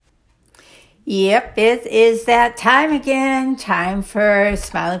Yep, it is that time again. Time for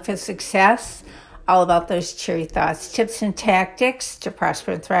Smiling for Success. All about those cheery thoughts, tips, and tactics to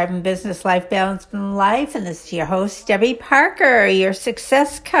prosper and thrive in business, life, balance, and life. And this is your host, Debbie Parker, your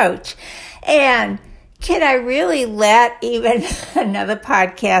success coach. And can I really let even another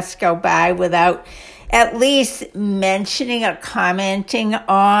podcast go by without at least mentioning or commenting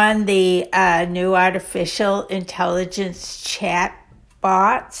on the new artificial intelligence chat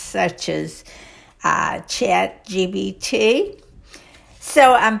bots such as ChatGPT?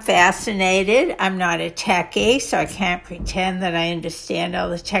 So I'm fascinated. I'm not a techie, so I can't pretend that I understand all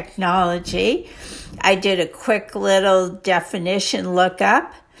the technology. I did a quick little definition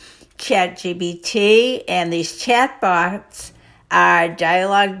lookup. ChatGPT and these chatbots are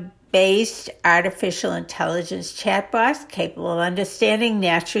dialogue-based artificial intelligence chatbots capable of understanding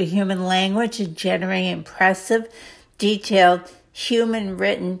natural human language and generating impressive, detailed,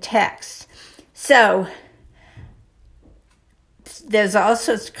 human-written text. So there's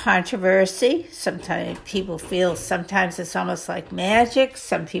also controversy. Sometimes people feel sometimes it's almost like magic.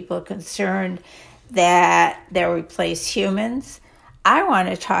 Some people are concerned that they'll replace humans. I want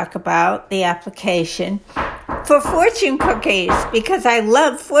to talk about the application for fortune cookies because I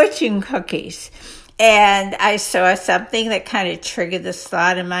love fortune cookies. And I saw something that kind of triggered this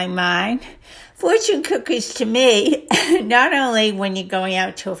thought in my mind. Fortune cookies to me, not only when you're going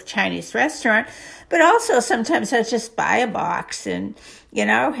out to a Chinese restaurant, but also sometimes I just buy a box and,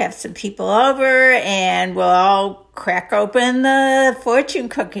 have some people over and we'll all crack open the fortune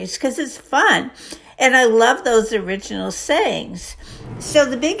cookies because it's fun. And I love those original sayings. So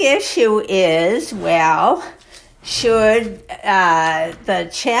the big issue is, should the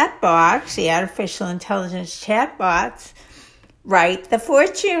chat box, the artificial intelligence chatbots, write the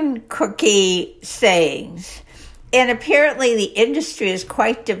fortune cookie sayings? And apparently the industry is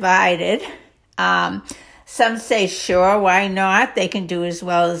quite divided. Some say, sure, why not? They can do as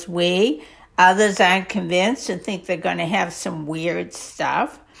well as we. Others aren't convinced and think they're going to have some weird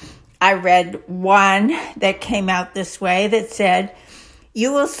stuff. I read one that came out this way that said,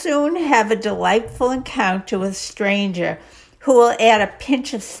 you will soon have a delightful encounter with a stranger who will add a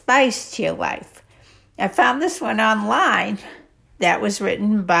pinch of spice to your life. I found this one online that was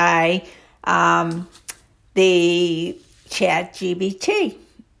written by the ChatGPT.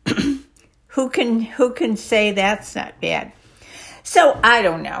 Who can say that's not bad? So I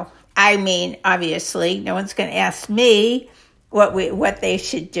don't know. I mean, obviously, no one's going to ask me what they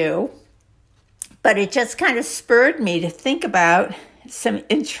should do. But it just kind of spurred me to think about some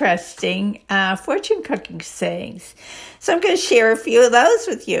interesting fortune cooking sayings. So I'm going to share a few of those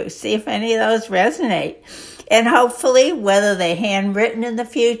with you, see if any of those resonate. And hopefully, whether they're handwritten in the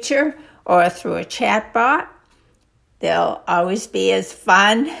future or through a chat bot, they'll always be as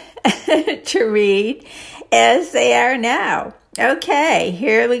fun to read as they are now. Okay,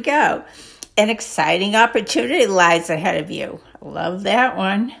 here we go. An exciting opportunity lies ahead of you. I love that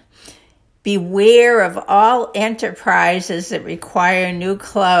one. Beware of all enterprises that require new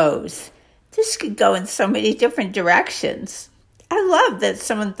clothes. This could go in so many different directions. I love that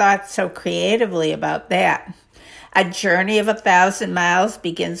someone thought so creatively about that. A journey of 1,000 miles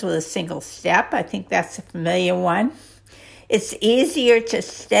begins with a single step. I think that's a familiar one. It's easier to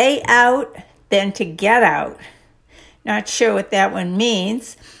stay out than to get out. Not sure what that one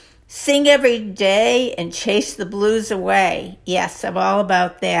means. Sing every day and chase the blues away. Yes, I'm all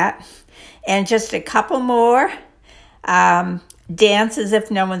about that. And just a couple more. Dance as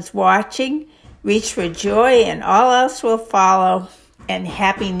if no one's watching. Reach for joy and all else will follow. And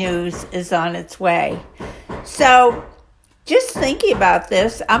happy news is on its way. So just thinking about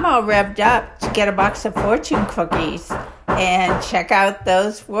this, I'm all revved up to get a box of fortune cookies and check out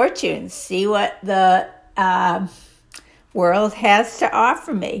those fortunes. See what the world has to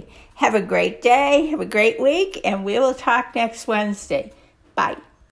offer me. Have a great day. Have a great week. And we will talk next Wednesday. Bye.